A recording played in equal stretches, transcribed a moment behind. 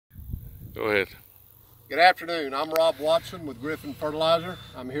Go ahead. Good afternoon. I'm Rob Watson with Griffin Fertilizer.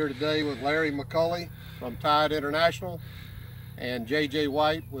 I'm here today with Larry McCauley from Tide International and J.J.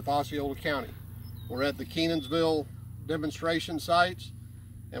 White with Osceola County. We're at the Kenansville demonstration sites,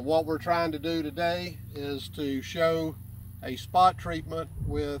 and what we're trying to do today is to show a spot treatment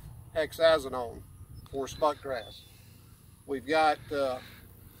with Hexazinone for smutgrass. We've got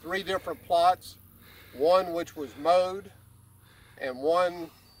 3 different plots, one which was mowed and one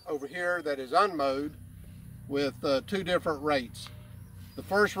over here that is unmowed, with 2 different rates. The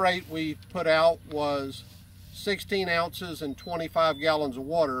first rate we put out was 16 ounces and 25 gallons of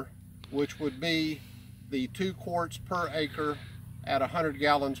water, which would be the 2 quarts per acre at 100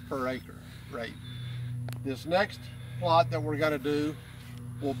 gallons per acre rate. This next plot that we're going to do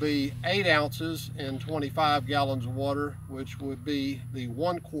will be 8 ounces and 25 gallons of water, which would be the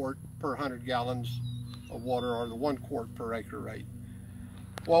 1 quart per 100 gallons of water, or the 1 quart per acre rate.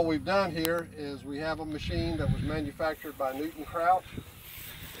 What we've done here is we have a machine that was manufactured by Newton Crouch.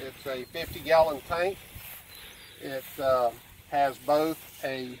 It's a 50-gallon tank. It has both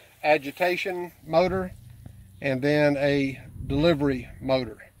a agitation motor and then a delivery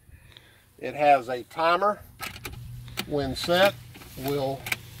motor. It has a timer. When set,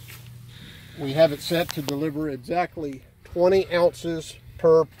 we have it set to deliver exactly 20 ounces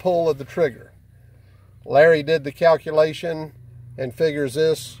per pull of the trigger. Larry did the calculation and figures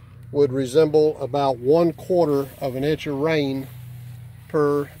this would resemble about 1/4 of an inch of rain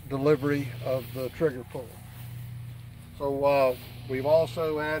per delivery of the trigger pull. So we've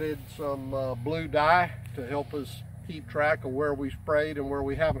also added some blue dye to help us keep track of where we sprayed and where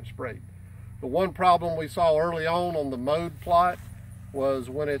we haven't sprayed. The one problem we saw early on the mowed plot was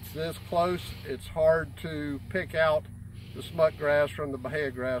when it's this close, it's hard to pick out the smut grass from the bahia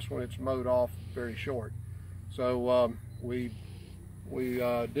grass when it's mowed off very short. So we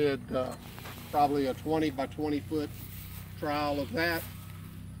did probably a 20 by 20 foot trial of that,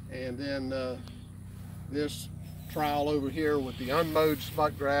 and then this trial over here with the unmowed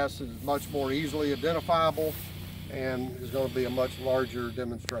smut grass is much more easily identifiable and is going to be a much larger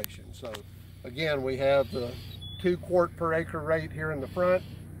demonstration. So again, we have the 2 quart per acre rate here in the front,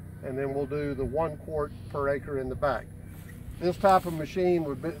 and then we'll do the 1 quart per acre in the back. This type of machine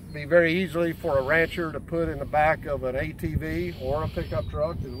would be very easily for a rancher to put in the back of an ATV or a pickup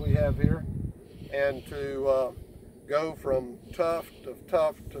truck, as we have here, and to go from tuft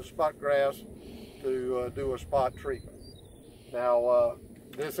to spot grass to do a spot treatment. Now,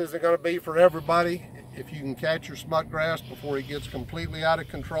 this isn't going to be for everybody. If you can catch your smut grass before it gets completely out of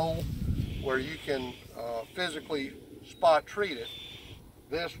control, where you can physically spot treat it,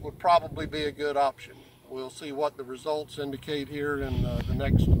 this would probably be a good option. We'll see what the results indicate here in the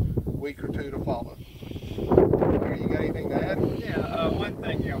next week or 2 to follow. You got anything to add? Yeah, one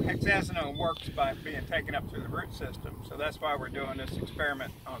thing, hexazinone works by being taken up through the root system, so that's why we're doing this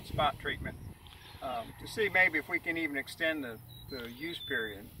experiment on spot treatment, to see maybe if we can even extend the use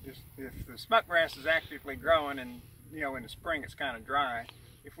period. If the smut grass is actively growing and in the spring it's kind of dry,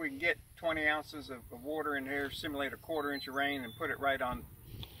 if we can get 20 ounces of water in here, simulate a 1/4 inch of rain, and put it right on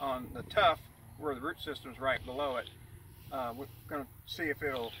the tuft where the root system is right below it, we're going to see if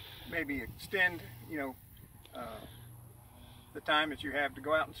it'll maybe extend the time that you have to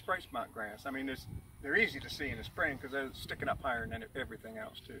go out and spray smut grass. I mean, they're easy to see in the spring because they're sticking up higher than everything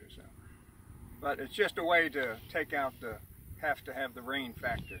else too. So, but it's just a way to take out the have to have the rain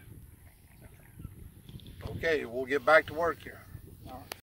factor. Okay, we'll get back to work here.